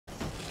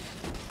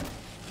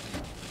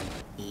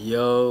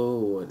Yo,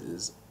 what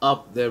is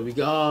up? There we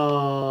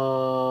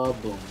go.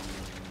 Boom.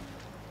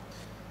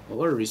 Well,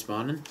 we're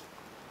respawning.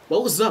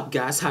 What was up,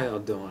 guys? How y'all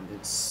doing?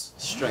 It's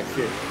Strike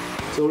here.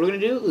 So what we're gonna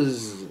do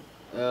is,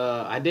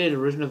 I did an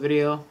original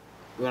video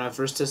when I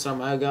first tested out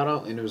my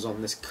Elgato, and it was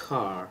on this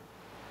car.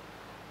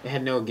 It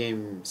had no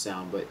game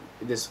sound, but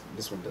this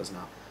one does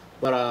now.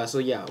 But so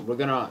yeah, we're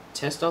gonna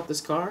test out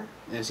this car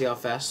and see how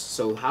fast.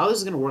 So how this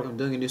is gonna work? I'm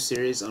doing a new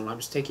series. I'm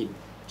just taking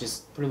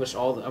pretty much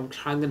all the. I'm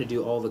gonna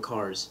do all the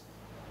cars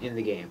in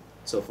the game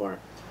so far,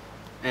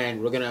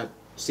 and we're gonna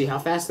see how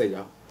fast they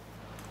go.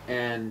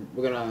 And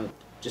we're gonna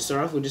just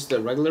start off with just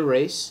a regular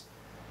race,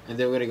 and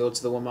then we're gonna go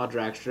to the 1 mile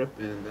drag strip,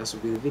 and that's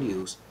will be the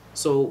videos.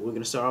 So we're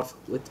gonna start off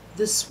with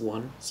this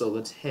one. So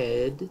let's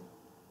head.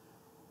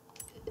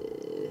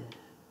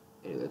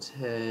 Let's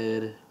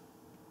head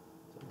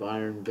to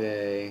Byron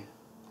Bay.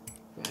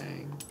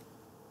 Bang.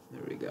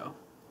 There we go.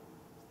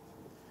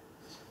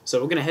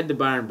 So we're gonna head to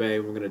Byron Bay.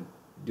 We're gonna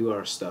do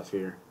our stuff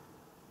here.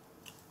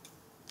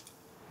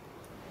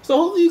 So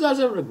hopefully you guys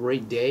are having a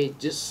great day.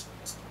 Just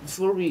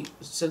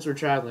since we're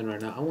traveling right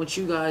now, I want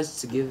you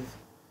guys to give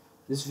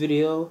this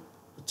video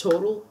a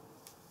total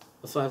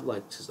of 5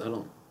 likes. Cause I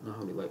don't know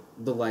how many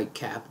the like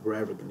cap we're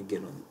ever gonna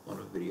get on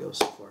a video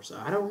so far.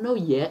 So I don't know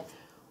yet,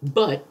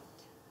 but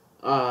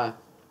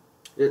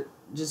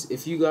just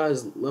if you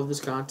guys love this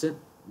content,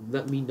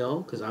 let me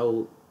know, because I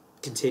will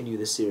continue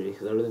this series,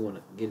 because I really want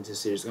to get into the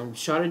series. I'm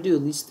trying to do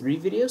at least 3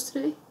 videos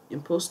today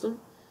and post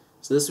them.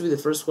 So this will be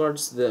the first one.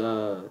 It's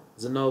the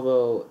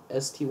Zenvo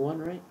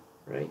ST1, right?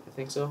 Right? I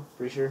think so.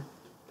 Pretty sure.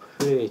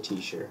 Pretty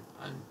sure.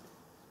 I'm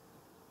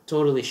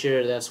totally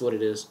sure that's what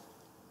it is.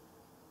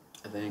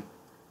 I think.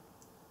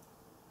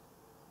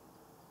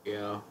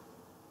 Yeah.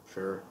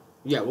 Sure.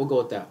 Yeah, we'll go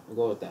with that. We'll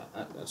go with that.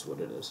 That's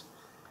what it is.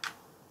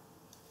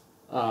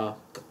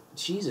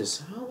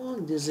 Jesus, how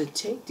long does it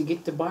take to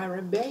get to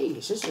Byron Bay?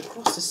 It's just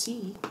across the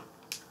sea.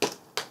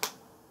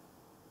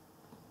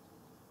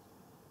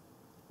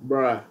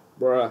 Bruh.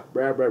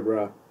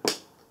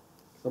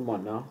 Come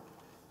on now.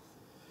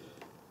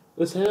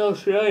 Let's head to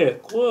Australia.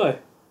 Come on.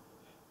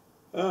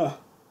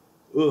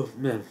 Oh,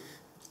 man.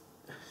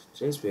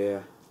 Today's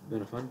been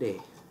a fun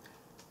day.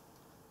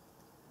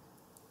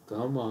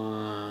 Come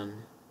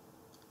on.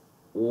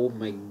 Oh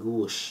my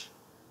gosh.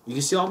 You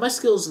can see all my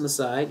skills on the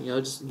side. You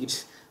know,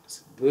 just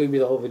believe me,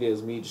 the whole video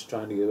is me just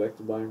trying to get back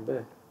to Byron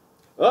Bay.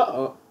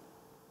 Uh-oh.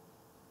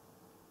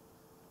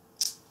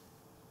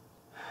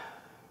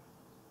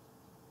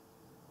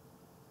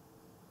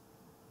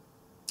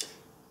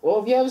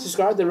 Well, if you haven't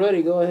subscribed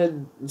already, go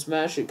ahead and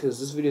smash it,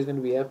 because this video is going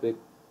to be epic.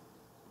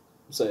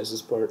 Besides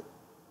this part.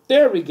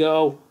 There we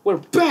go. We're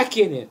back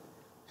in it.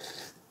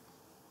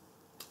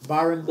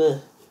 Byron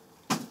Bay.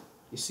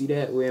 You see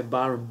that? We're in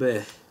Byron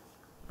Bay.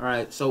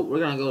 Alright, so we're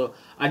going to go.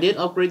 I did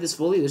upgrade this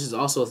fully. This is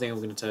also a thing I'm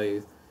going to tell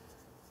you.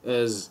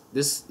 As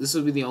this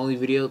will be the only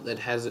video that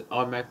has it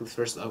automatically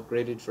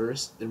upgraded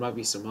first. There might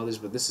be some others,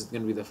 but this is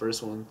going to be the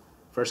first car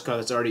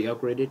that's already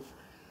upgraded.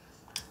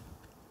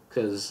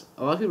 Because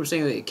a lot of people are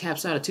saying that it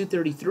caps out at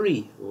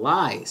 233.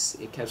 Lies.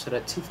 It caps out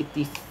at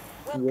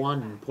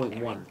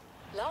 251.1.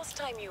 Last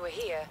time you were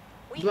here,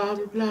 we blah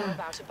blah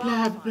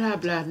blah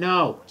blah.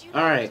 No.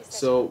 All right.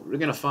 So we're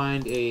gonna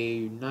find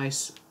a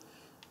nice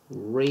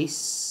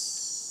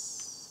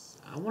race.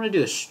 I want to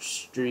do a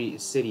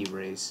city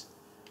race.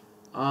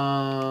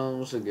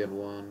 What's a good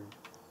one?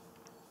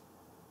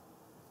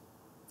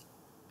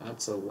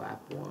 That's a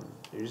lap one.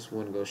 You just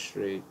want to go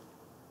straight.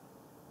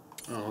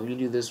 Oh, let me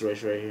do this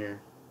race right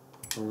here.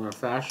 I'm gonna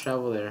fast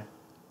travel there,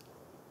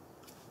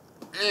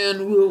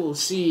 and we will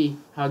see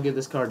how good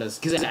this car does.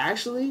 Because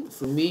actually,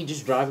 for me,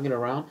 just driving it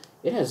around,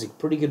 it has a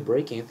pretty good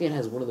braking. I think it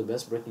has one of the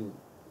best braking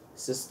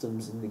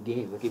systems in the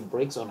game. Like, it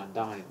brakes on a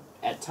dime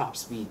at top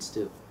speeds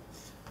too.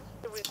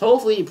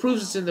 Hopefully, it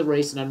proves it's in the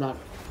race, and I'm not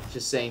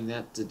just saying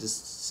that to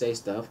just say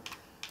stuff.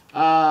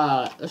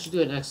 Let's just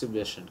do an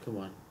exhibition. Come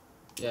on.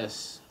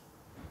 Yes.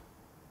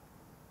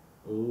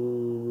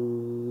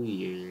 Ooh,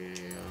 yeah.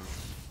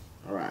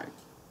 All right.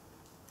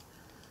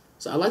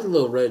 So I like the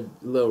little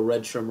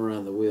red trim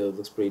around the wheel. It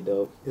looks pretty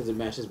dope because it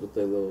matches with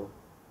the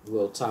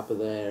little top of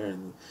there.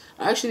 And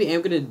I actually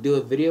am gonna do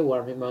a video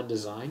where I make my own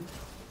design,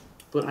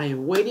 but I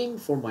am waiting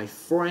for my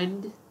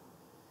friend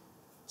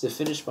to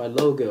finish my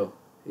logo.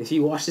 If he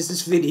watches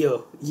this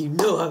video, you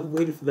know I'm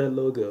waiting for that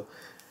logo.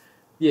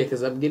 Yeah,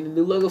 because I'm getting a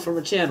new logo for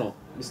my channel.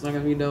 It's not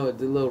gonna be the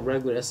little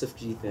regular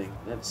SFG thing.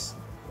 That's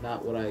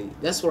not what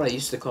that's what I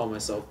used to call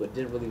myself, but it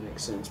didn't really make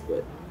sense.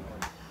 But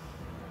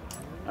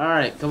all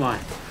right, come on.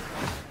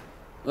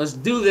 Let's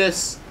do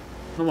this.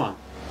 Come on.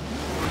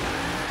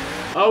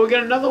 Oh, we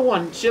got another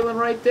one chilling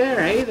right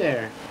there. Hey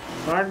there.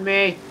 Pardon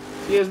me.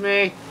 Excuse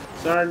me.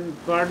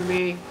 Pardon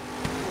me.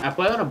 I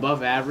play on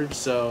above average,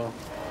 so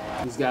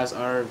these guys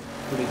are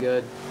pretty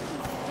good.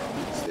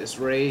 It's this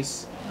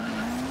race.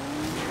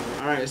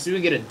 Alright, let's see if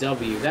we get a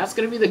W. That's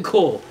going to be the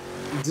goal.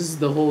 This is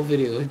the whole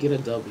video. Get a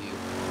W.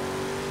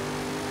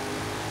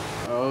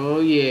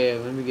 Oh, yeah.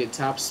 Let me get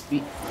top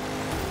speed.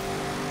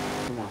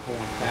 Come on, hold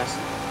on.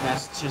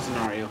 Fast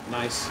scenario.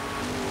 Nice.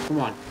 Come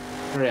on.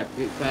 Hurry up,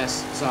 get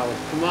fast, solid.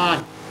 Come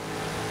on.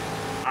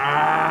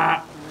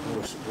 Ah! Oh,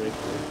 it's a break.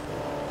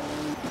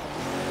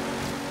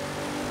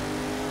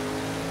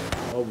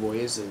 Oh boy,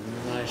 it's a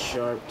nice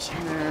sharp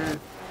turn.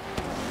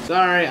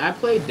 Sorry, I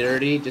played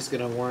dirty, just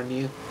gonna warn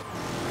you.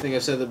 I think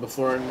I've said that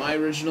before in my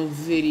original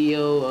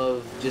video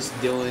of just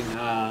doing,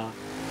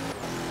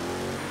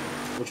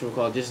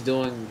 whatchamacallit, just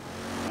doing,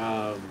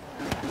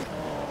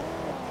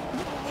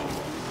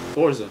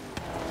 Forza.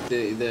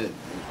 The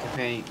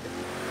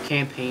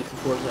campaign for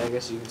Forza, I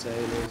guess you can say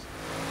it is.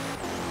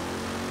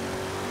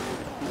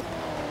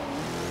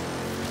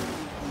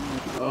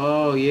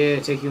 Oh yeah,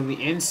 take you on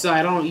the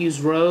inside. I don't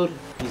use road.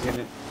 He's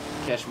gonna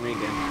catch me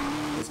again.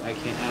 Cause I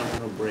don't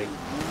want to brake.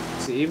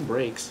 See, it even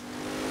brakes.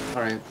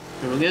 Alright,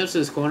 when we get up to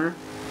this corner,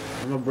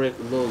 I'm gonna brake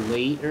a little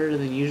later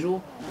than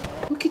usual.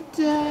 Look at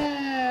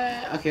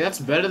that! Okay, that's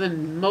better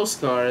than most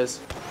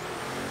cars.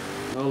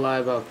 No lie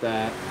about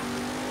that.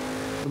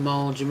 Come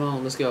on,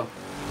 Jamon, let's go.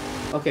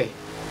 Okay.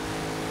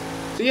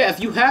 So yeah, if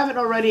you haven't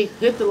already,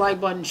 hit the like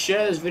button,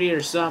 share this video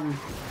or something.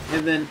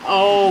 And then,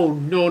 oh,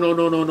 no,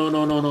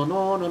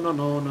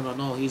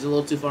 he's a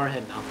little too far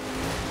ahead now.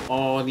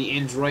 Oh, and the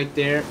end's right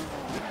there.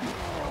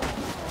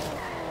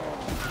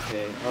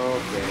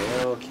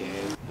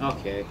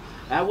 Okay.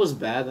 That was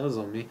bad, that was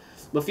on me.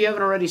 But if you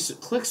haven't already,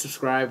 click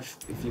subscribe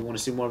if you want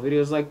to see more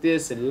videos like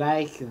this, and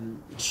like,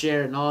 and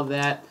share, and all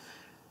that.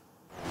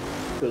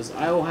 Because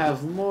I will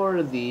have more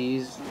of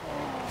these.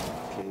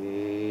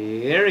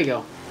 Okay, there we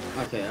go.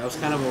 Okay, that was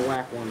kind of a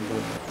whack one,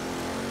 but...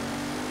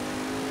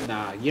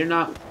 Nah, you're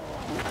not...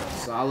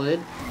 Solid.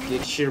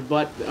 Get your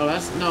butt... Oh,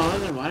 that's... No,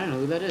 never mind. I don't know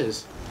who that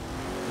is.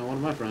 Not one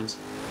of my friends.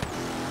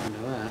 I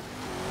know that.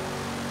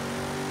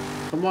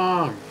 Come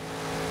on.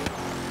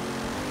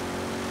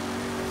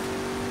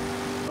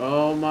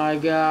 Oh my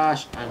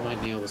gosh. I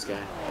might nail this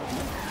guy.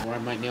 Or I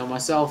might nail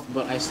myself,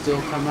 but I still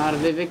come out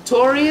of it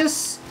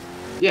victorious.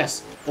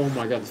 Yes. Oh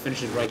my god, the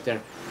finish is right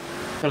there.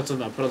 Pedal to the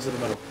metal, pedal to the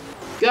metal.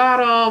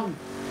 Got him!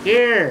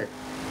 Here!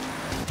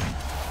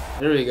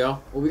 There we go.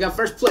 Well, we got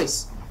first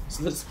place.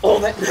 So that's all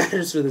that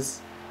matters for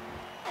this.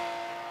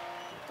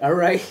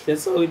 Alright,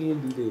 that's all we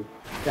need to do.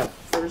 Got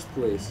first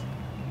place.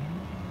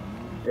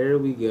 There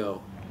we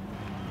go.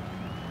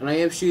 And I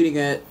am shooting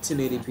at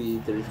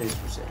 1080p, 30 frames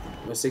per second.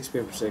 My 6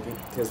 frames per second,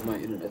 because my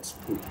internet's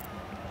poop.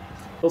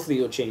 Hopefully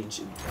it'll change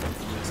in the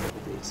next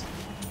couple days.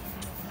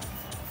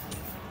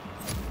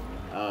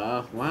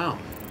 Wow.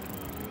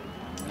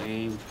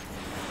 Lame.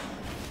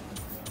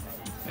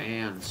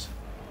 Fans.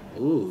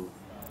 Ooh.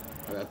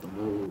 I got the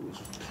moves.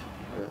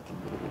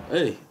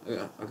 Hey, I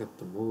got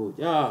the move.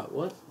 Yeah,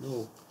 what?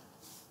 No.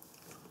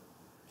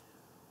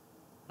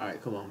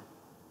 Alright, come on.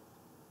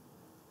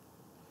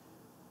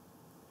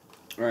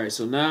 Alright,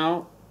 so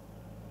now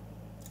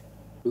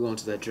we're going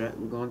to that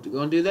we're going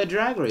to do that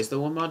drag race, the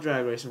 1 mile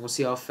drag race, and we'll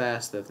see how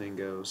fast that thing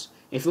goes.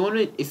 If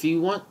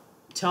you want,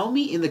 tell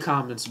me in the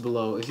comments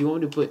below if you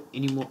want me to put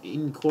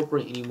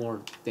incorporate any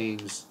more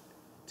things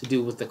to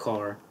do with the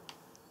car.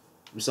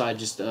 Besides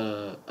just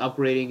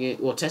upgrading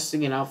it, well,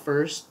 testing it out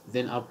first,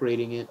 then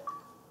upgrading it.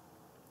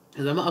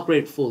 Because I'm going to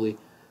upgrade it fully.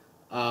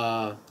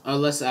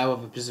 Unless I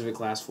have a specific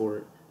class for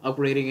it.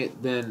 Upgrading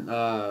it, then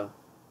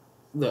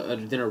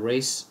then a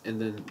race, and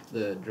then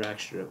the drag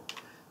strip.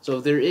 So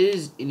if there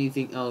is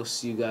anything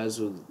else you guys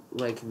would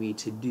like me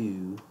to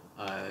do,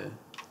 I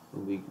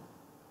will be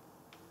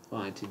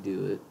fine to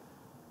do it.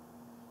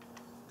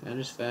 Can I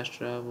just fast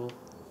travel,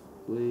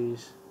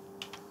 please?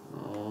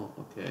 Oh,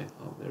 okay.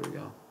 Oh, there we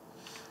go.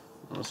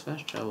 Oh, let's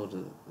fast travel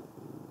to...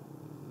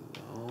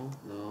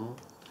 No.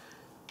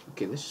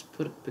 Okay, let's just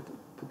pick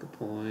a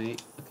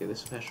point. Okay,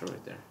 let's fast travel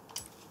right there.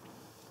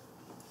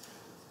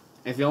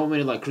 If y'all want me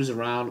to like cruise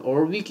around,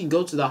 or we can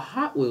go to the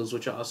Hot Wheels,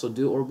 which I also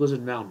do, or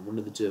Blizzard Mountain, one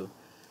of the two,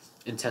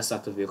 and test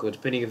out the vehicle,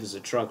 depending if it's a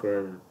truck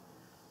or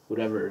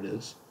whatever it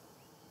is.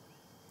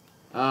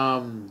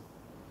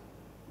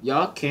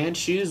 Y'all can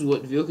choose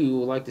what vehicle you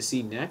would like to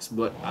see next,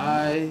 but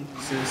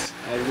since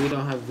I really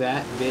don't have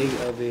that big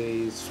of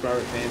a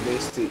subscriber fan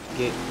base to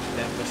get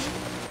that much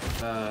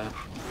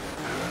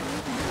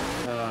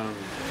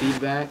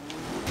feedback.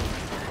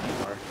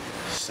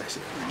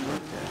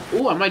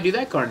 Ooh, I might do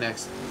that car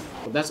next.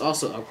 But that's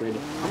also upgraded.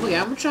 I'm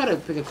gonna try to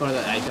pick a car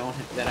that I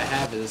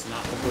have that's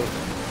not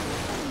upgraded.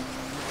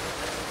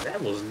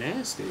 That was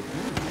nasty.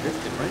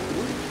 Drifted right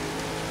through it.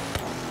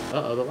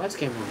 Uh oh, the lights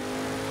came on.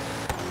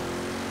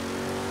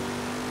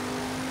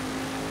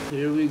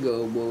 Here we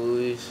go,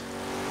 boys.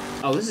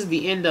 Oh, this is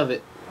the end of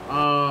it.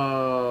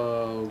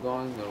 Oh,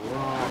 going the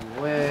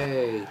wrong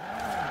way.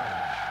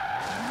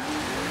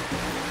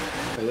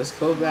 Okay, let's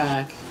go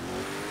back.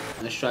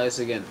 Let's try this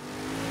again.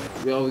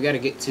 Well, we gotta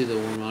get to the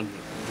 1 mile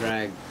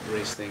drag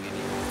race thing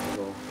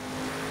anyway.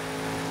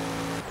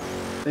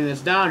 Thing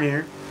that's down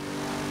here.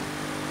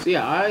 So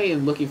yeah, I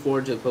am looking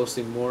forward to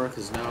posting more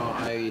because now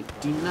I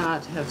do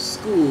not have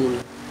school,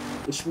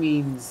 which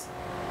means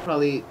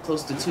probably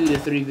close to 2 to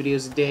 3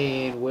 videos a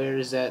day. And where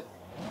is that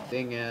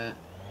thing at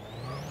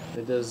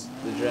that does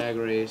the drag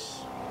race?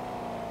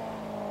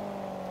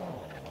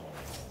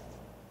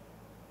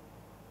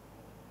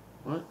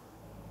 What?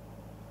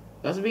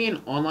 That's be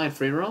an online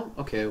free roam?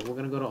 Okay, we're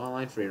gonna go to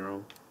online free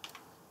roam.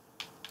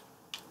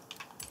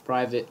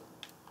 Private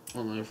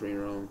online free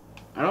roam.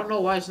 I don't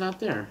know why it's not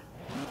there.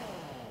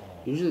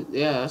 Usually,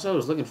 yeah, that's what I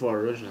was looking for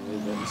originally,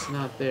 but it's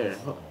not there.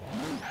 Oh.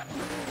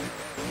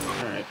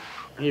 Alright,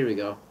 here we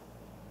go.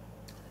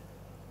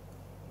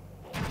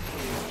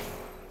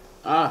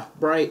 Ah,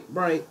 bright.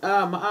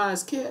 Ah, my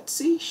eyes can't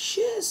see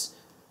shiz.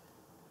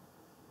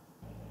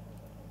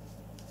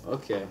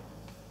 Okay.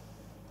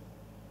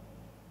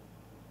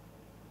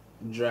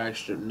 Drag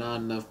strip,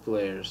 not enough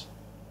players.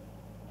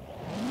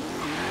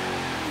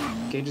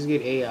 Can't just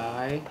get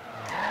AI.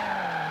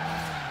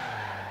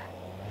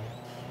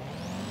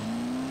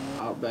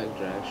 Outback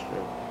drag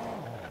strip.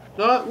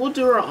 No, we'll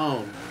do our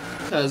own.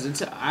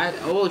 Because I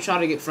will try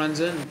to get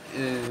friends in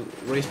and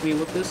race me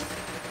with this.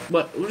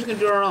 But we're just going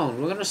to do our own.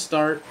 We're going to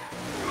start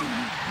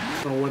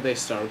from where they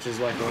start, which is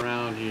like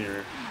around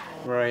here.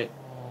 Right?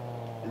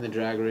 In the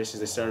drag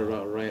races, they start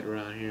about right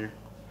around here.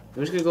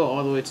 We're just going to go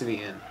all the way to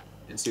the end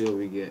and see what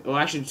we get. Oh,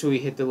 actually, until we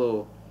hit the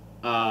little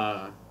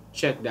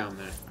check down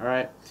there.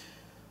 Alright?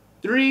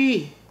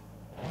 3,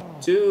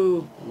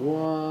 2,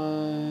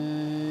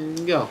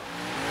 1, go.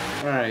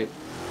 Alright.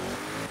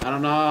 I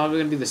don't know how we're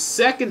going to do the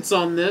seconds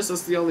on this.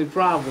 That's the only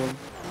problem.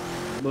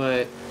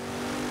 But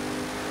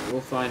we'll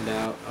find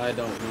out. I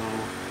don't know.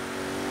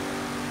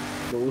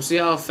 But we'll see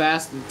how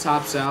fast it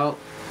tops out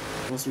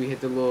once we hit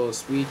the little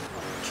speed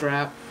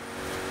trap.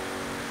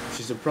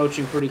 She's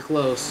approaching pretty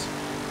close.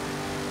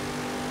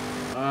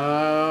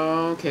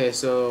 Okay,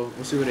 so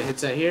we'll see what it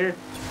hits at here.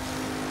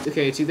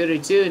 Okay,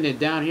 232, and then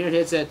down here it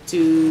hits at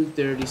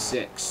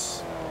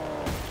 236.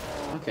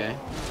 Okay.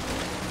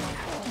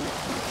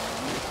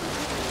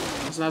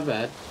 It's not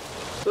bad.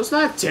 So it's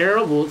not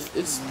terrible.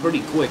 It's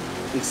pretty quick.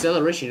 The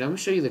acceleration. I'm gonna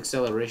show you the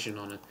acceleration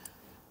on it.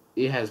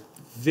 It has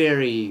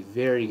very,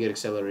 very good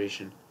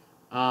acceleration.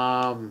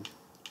 No,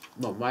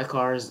 my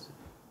car is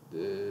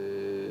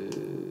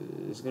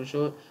gonna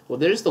show it. Well,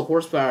 there's the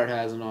horsepower it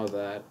has and all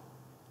that.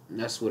 And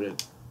that's what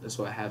it. That's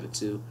why I have it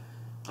too.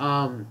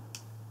 Tune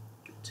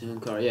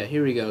car. Yeah,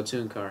 here we go.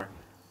 Tune car.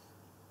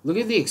 Look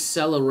at the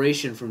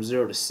acceleration from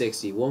 0 to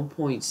 60.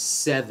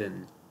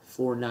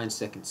 1.749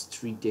 seconds.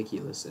 It's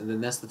ridiculous. And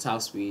then that's the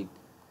top speed.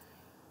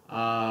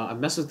 I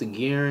messed with the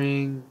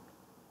gearing.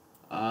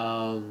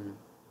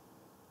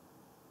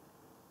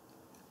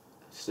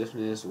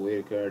 Stiffness, weight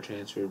of car,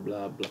 transfer,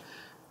 blah, blah.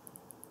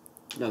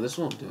 No, this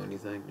won't do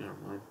anything. Never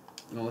mind.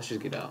 No, let's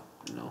just get out.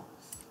 No.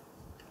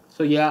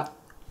 So, yeah.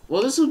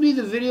 Well, this will be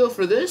the video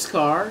for this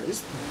car.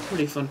 It's a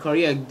pretty fun car.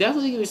 Yeah,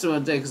 definitely give me some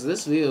updates, because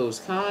this video is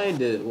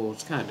kind of, well,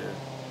 it's kind of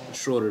a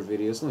shorter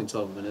video. It's only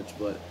 12 minutes,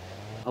 but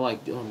I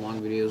like doing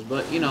long videos.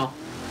 But, you know,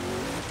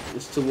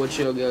 it's to what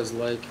you guys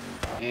like.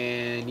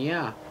 And,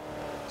 yeah.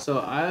 So,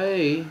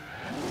 I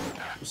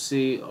will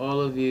see all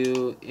of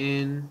you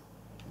in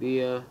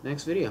the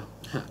next video.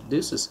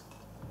 Deuces.